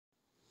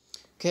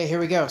Okay,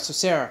 here we go. So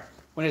Sarah,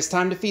 when it's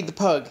time to feed the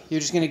pug, you're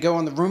just going to go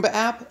on the Roomba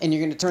app and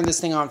you're going to turn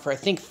this thing on for, I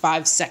think,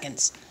 5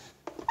 seconds.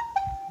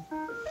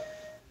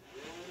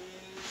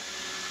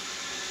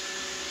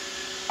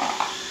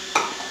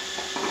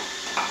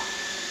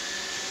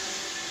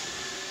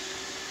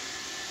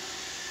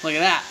 Look at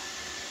that.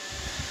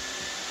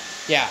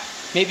 Yeah,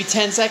 maybe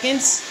 10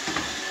 seconds.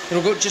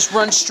 It'll go, just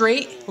run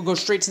straight. We'll go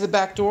straight to the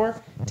back door.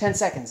 10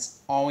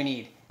 seconds, all we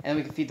need. And then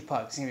we can feed the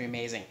pug. It's going to be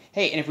amazing.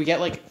 Hey, and if we get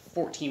like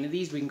 14 of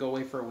these, we can go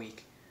away for a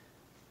week.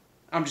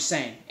 I'm just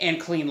saying. And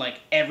clean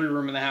like every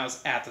room in the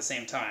house at the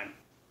same time.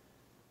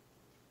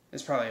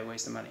 It's probably a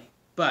waste of money.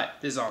 But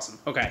this is awesome.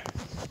 Okay.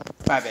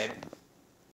 Bye, babe.